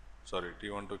 sorry,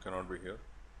 T12 cannot be here.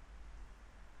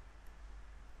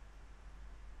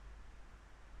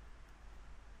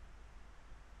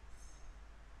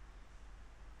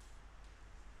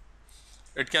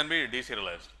 It can be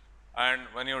deserialized, and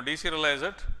when you deserialize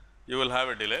it, you will have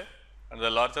a delay, and the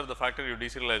larger the factor you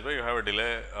deserialize by, you have a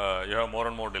delay, you have more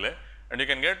and more delay, and you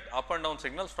can get up and down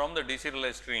signals from the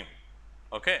deserialized stream,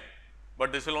 okay.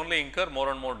 But this will only incur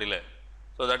more and more delay.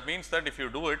 So, that means that if you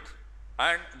do it,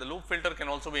 and the loop filter can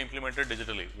also be implemented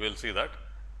digitally, we will see that.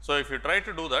 So, if you try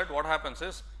to do that, what happens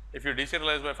is, if you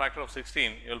deserialize by a factor of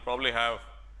 16, you will probably have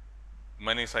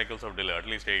many cycles of delay, at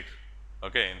least 8,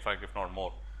 okay, in fact, if not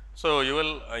more. So, you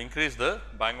will increase the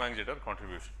bang bang jitter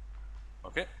contribution,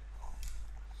 okay.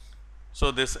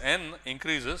 So, this n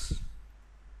increases,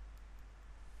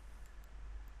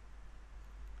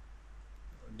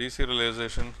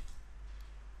 deserialization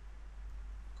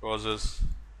causes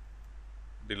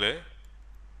delay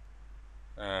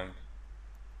and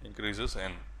increases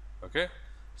n, okay.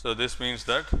 So, this means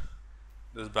that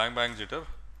this bang bang jitter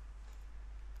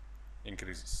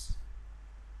increases,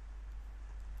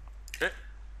 okay.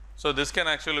 So, this can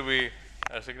actually be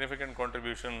a significant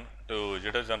contribution to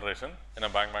jitter generation in a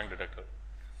bang bang detector.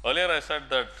 Earlier I said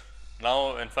that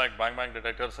now in fact bang bang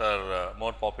detectors are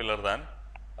more popular than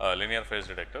linear phase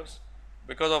detectors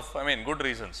because of, I mean, good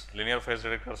reasons. Linear phase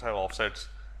detectors have offsets,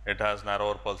 it has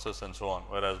narrower pulses and so on,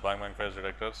 whereas bang bang phase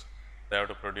detectors, they have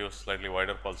to produce slightly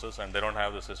wider pulses and they do not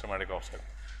have the systematic offset.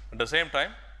 At the same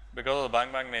time, because of the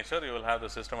bang bang nature, you will have the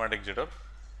systematic jitter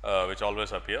which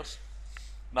always appears.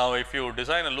 Now, if you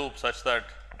design a loop such that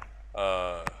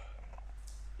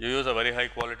you use a very high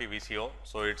quality VCO,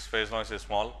 so its phase noise is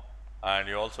small, and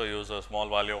you also use a small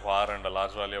value of R and a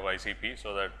large value of ICP,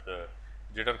 so that the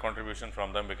jitter contribution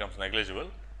from them becomes negligible,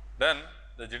 then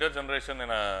the jitter generation in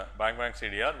a bang bang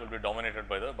CDR will be dominated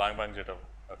by the bang bang jitter,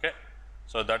 okay.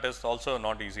 So, that is also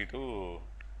not easy to,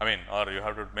 I mean, or you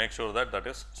have to make sure that that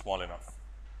is small enough,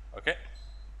 okay.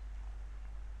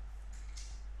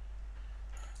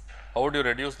 How would you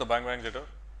reduce the bang bang jitter?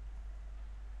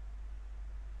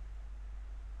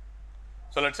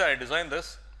 So, let us say I design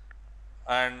this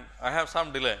and I have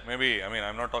some delay, maybe, I mean, I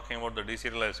am not talking about the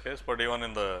deserialized case, but even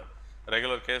in the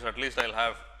regular case, at least I will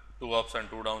have 2 ups and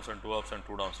 2 downs and 2 ups and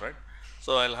 2 downs, right.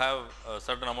 So, I will have a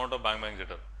certain amount of bang bang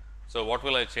jitter. So, what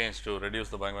will I change to reduce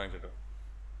the bang bang jitter?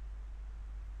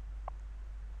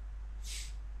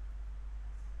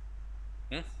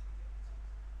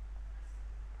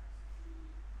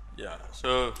 Yeah.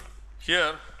 So,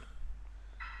 here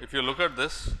if you look at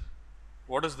this,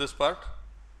 what is this part?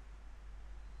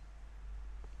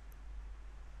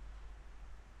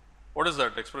 What is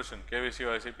that expression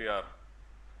KVCO ICPR?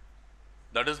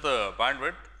 That is the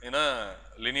bandwidth in a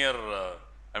linear,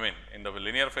 I mean in the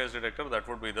linear phase detector, that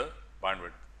would be the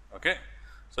bandwidth, okay.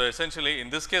 So, essentially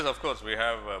in this case of course, we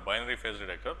have a binary phase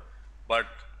detector, but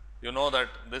you know that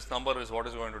this number is what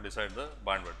is going to decide the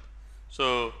bandwidth.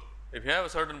 So, if you have a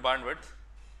certain bandwidth,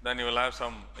 then you will have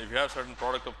some, if you have certain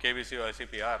product of KVCO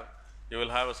ICPR, you will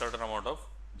have a certain amount of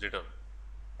jitter,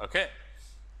 okay.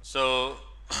 So,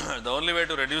 the only way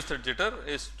to reduce the jitter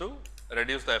is to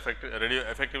reduce the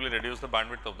effectively reduce the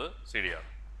bandwidth of the CDR,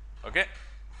 okay.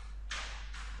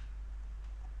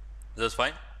 This is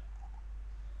fine.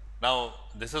 Now,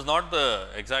 this is not the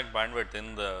exact bandwidth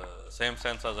in the same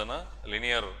sense as in a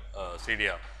linear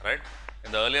CDR, right.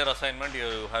 In the earlier assignment,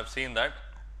 you have seen that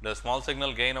the small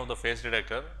signal gain of the phase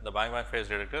detector, the bang bang phase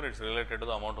detector, it is related to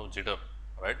the amount of jitter,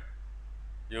 right.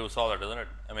 You saw that, isn't it?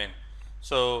 I mean,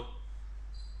 so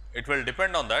it will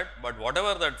depend on that, but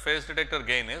whatever that phase detector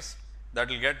gain is, that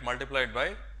will get multiplied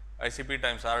by ICP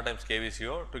times R times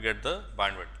KVCO to get the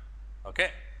bandwidth, okay.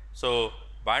 So,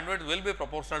 bandwidth will be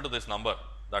proportional to this number.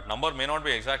 That number may not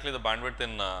be exactly the bandwidth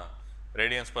in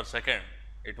radians per second.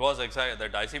 It was exact,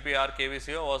 that ICP R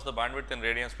KVCO was the bandwidth in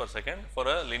radians per second for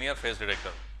a linear phase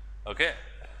detector, okay.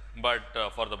 But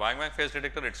for the bang bang phase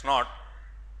detector, it is not,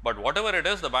 but whatever it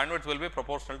is, the bandwidth will be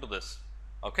proportional to this,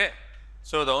 okay.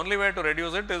 So, the only way to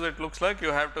reduce it is, it looks like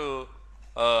you have to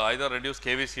either reduce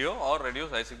KVCO or reduce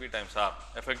ICP times R,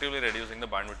 effectively reducing the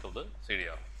bandwidth of the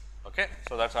CDR. Okay.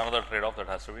 So, that is another trade off that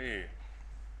has to be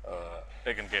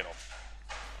taken care of.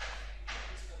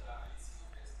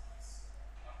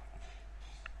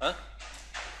 Huh?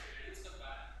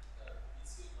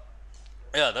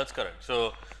 Yeah, that is correct.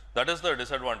 So, that is the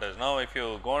disadvantage. Now, if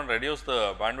you go and reduce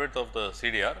the bandwidth of the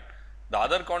CDR, the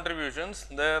other contributions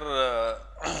there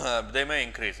they may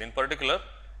increase. In particular,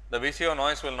 the VCO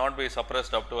noise will not be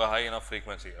suppressed up to a high enough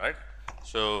frequency, right.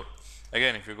 So,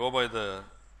 again if you go by the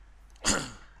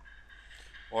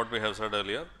what we have said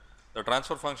earlier, the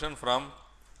transfer function from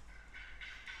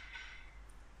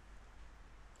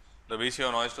the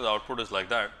VCO noise to the output is like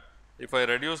that. If I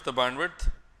reduce the bandwidth,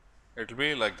 it will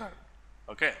be like that.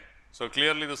 Okay. So,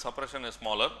 clearly the suppression is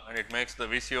smaller and it makes the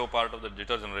VCO part of the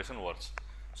jitter generation worse.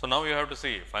 So, now you have to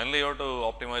see, finally you have to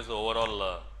optimize the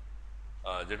overall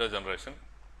jitter generation.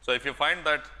 So, if you find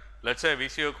that let us say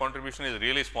VCO contribution is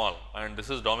really small and this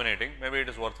is dominating, maybe it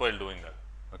is worthwhile doing that.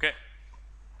 Okay.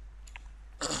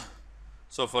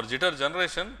 So, for jitter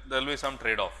generation there will be some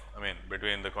trade off, I mean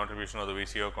between the contribution of the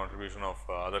VCO, contribution of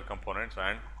other components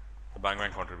and the bang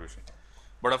bang contribution.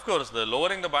 But of course, the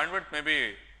lowering the bandwidth may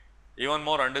be even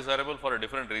more undesirable for a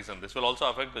different reason. This will also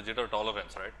affect the jitter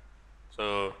tolerance, right.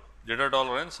 So, jitter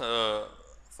tolerance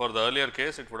for the earlier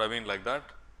case it would have been like that,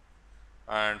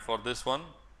 and for this one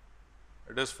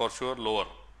it is for sure lower,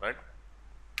 right.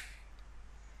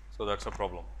 So, that is a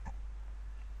problem.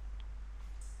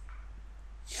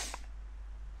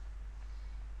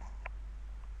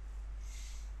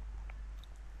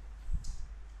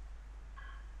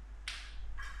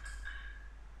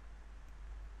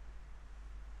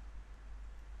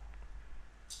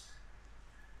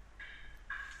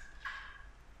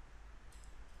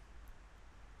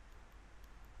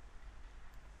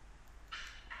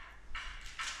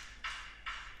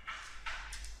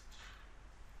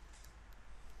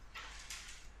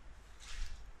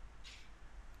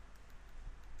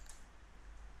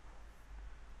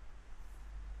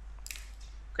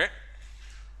 Okay.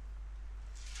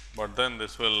 But then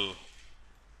this will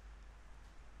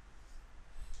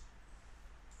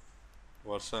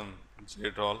worsen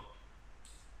JTOL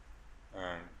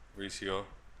and VCO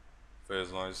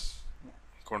phase noise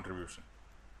contribution.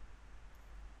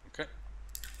 Okay.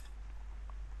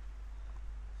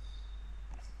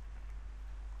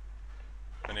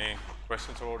 Any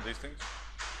questions about these things?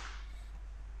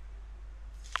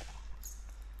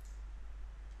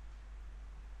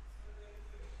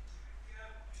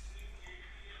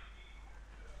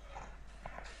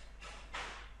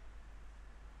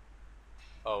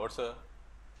 What's the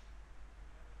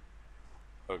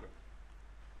okay.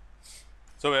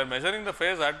 So, we are measuring the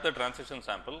phase at the transition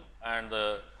sample and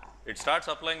it starts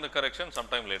applying the correction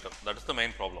sometime later, that is the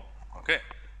main problem. Okay.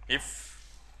 If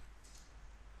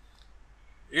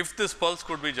this pulse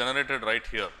could be generated right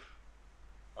here,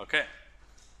 okay,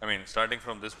 I mean starting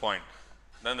from this point,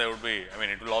 then there would be, I mean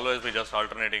it will always be just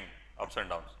alternating ups and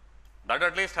downs. That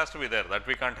at least has to be there, that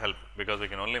we can't help, because we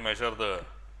can only measure the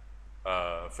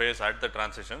phase at the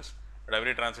transitions. At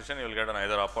every transition you will get an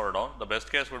either up or down. The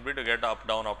best case would be to get up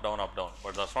down up down up down,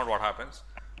 but that is not what happens.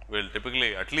 We will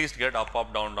typically at least get up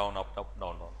up down down up up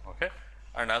down down, okay.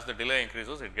 And as the delay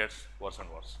increases it gets worse and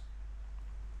worse.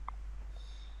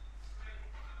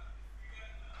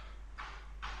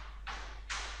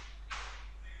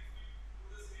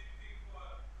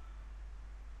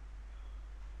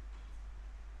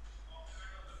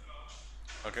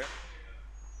 Okay.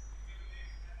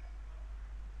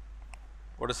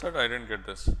 What is that? I did not get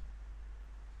this.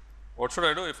 What should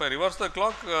I do? If I reverse the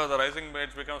clock, the rising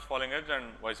edge becomes falling edge and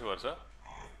vice versa.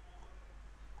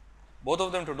 Both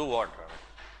of them to do what?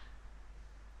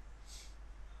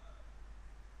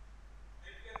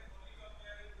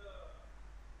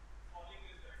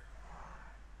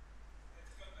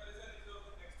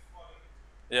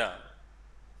 Yeah.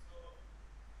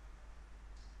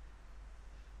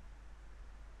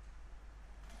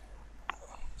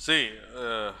 See,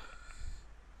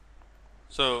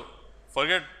 so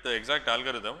forget the exact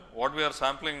algorithm. What we are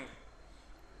sampling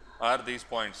are these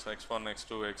points x1,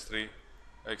 x2, x3,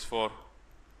 x4,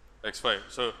 x5.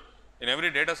 So, in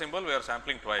every data symbol we are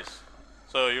sampling twice.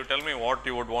 So, you tell me what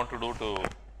you would want to do to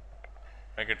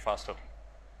make it faster.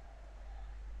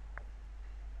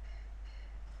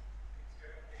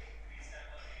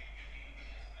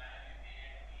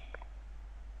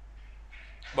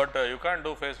 But you can't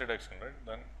do phase detection, right?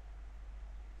 Then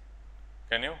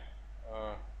can you?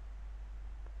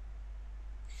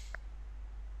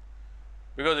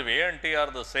 Because if A and T are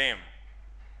the same,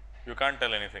 you can't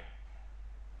tell anything.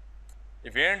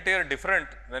 If A and T are different,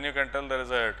 then you can tell there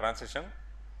is a transition.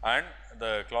 and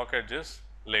the clock edge is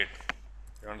late.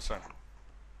 You understand?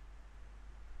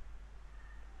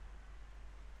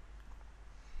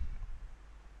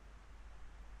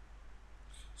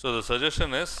 So, the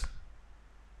suggestion is,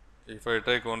 if I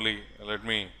take only, let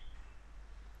me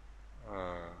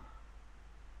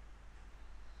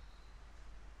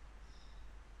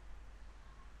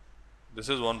this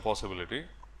is one possibility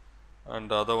and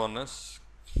the other one is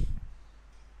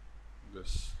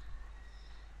this.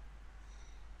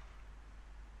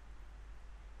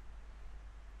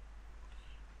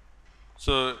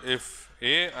 So, if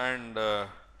A and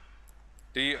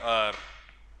T are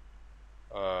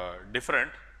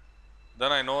different,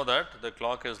 then I know that the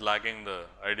clock is lagging the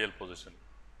ideal position.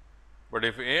 But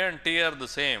if A and T are the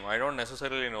same, I do not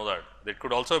necessarily know that. It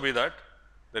could also be that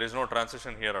there is no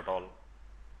transition here at all,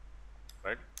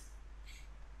 right.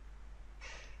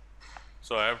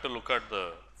 So, I have to look at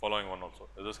the following one also.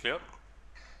 Is this clear?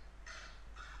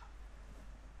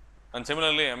 And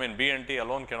similarly, I mean B and T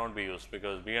alone cannot be used,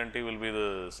 because B and T will be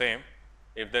the same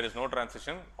if there is no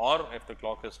transition or if the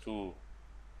clock is too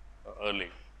early.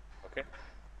 Okay.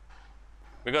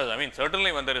 Because I mean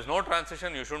certainly when there is no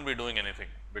transition, you should not be doing anything,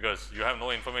 because you have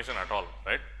no information at all,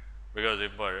 right. Because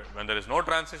if when there is no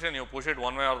transition, you push it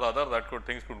one way or the other, that could,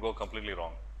 things could go completely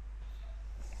wrong.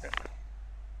 Okay.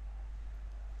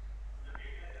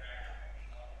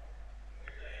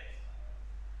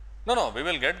 No, we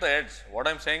will get the edge. What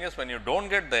I am saying is, when you do not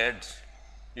get the edge,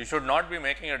 you should not be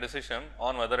making a decision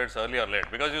on whether it is early or late,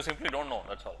 because you simply do not know,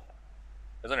 that is all,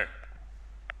 is not it?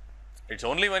 It is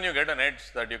only when you get an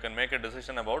edge that you can make a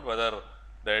decision about whether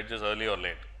the edge is early or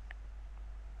late,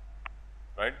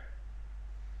 right.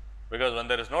 Because when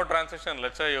there is no transition,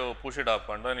 let us say you push it up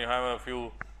and then you have a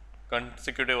few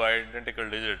consecutive identical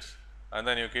digits and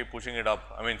then you keep pushing it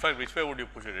up. I mean, in fact, which way would you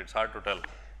push it? It is hard to tell.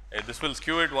 This will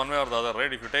skew it one way or the other,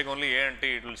 right. If you take only A and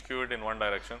T, it will skew it in one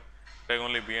direction. Take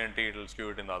only B and T, it will skew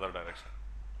it in the other direction.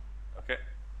 Okay.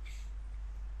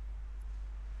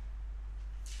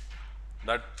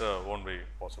 That will not be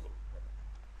possible.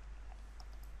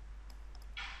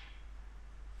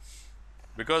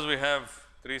 Because we have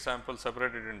 3 samples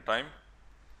separated in time,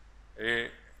 A,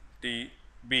 T,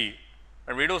 B,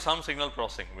 and we do some signal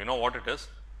processing, we know what it is.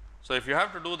 So, if you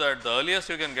have to do that, the earliest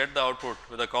you can get the output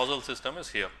with a causal system is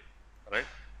here, right.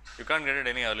 You can't get it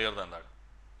any earlier than that,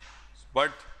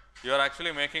 but you are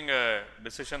actually making a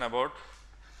decision about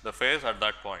the phase at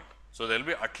that point. So, there will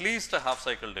be at least a half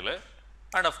cycle delay,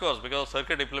 and of course, because of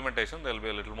circuit implementation there will be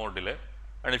a little more delay,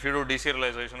 and if you do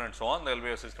deserialization and so on, there will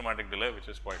be a systematic delay which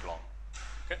is quite long.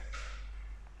 Okay.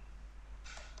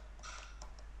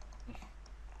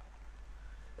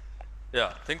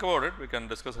 Yeah, think about it, we can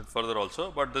discuss it further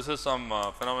also, but this is some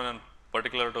phenomenon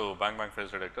particular to bang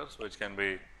phase detectors, which can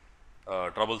be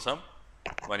troublesome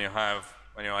when you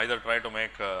either try to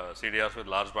make CDRs with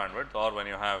large bandwidth, or when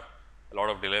you have a lot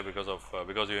of delay because of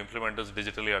because you implement this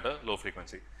digitally at a low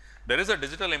frequency. There is a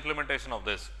digital implementation of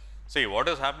this. See, what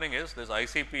is happening is this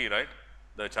ICP, right,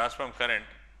 the charge pump current.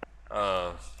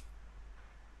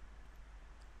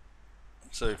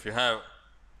 So, if you have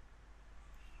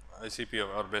ICP,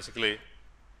 or basically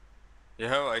you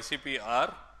have ICP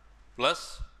R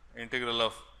plus integral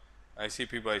of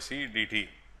ICP by C dt.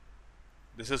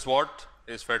 This is what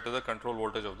is fed to the control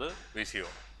voltage of the VCO.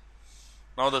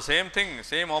 Now, the same thing,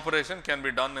 same operation can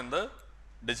be done in the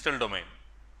digital domain.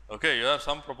 Okay, you have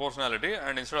some proportionality,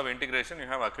 and instead of integration you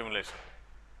have accumulation.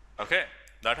 Okay,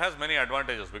 that has many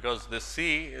advantages, because this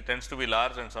C, it tends to be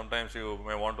large and sometimes you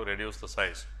may want to reduce the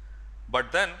size.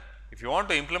 But then if you want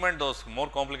to implement those more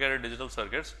complicated digital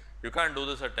circuits, you can't do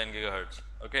this at 10 gigahertz,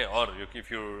 okay, or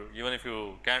even if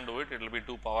you can do it, it will be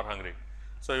too power hungry.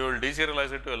 So, you will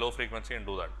deserialize it to a low frequency and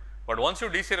do that. But once you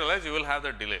deserialize, you will have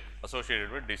the delay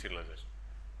associated with deserialization.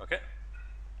 Okay.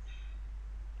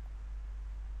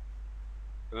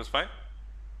 Is this fine?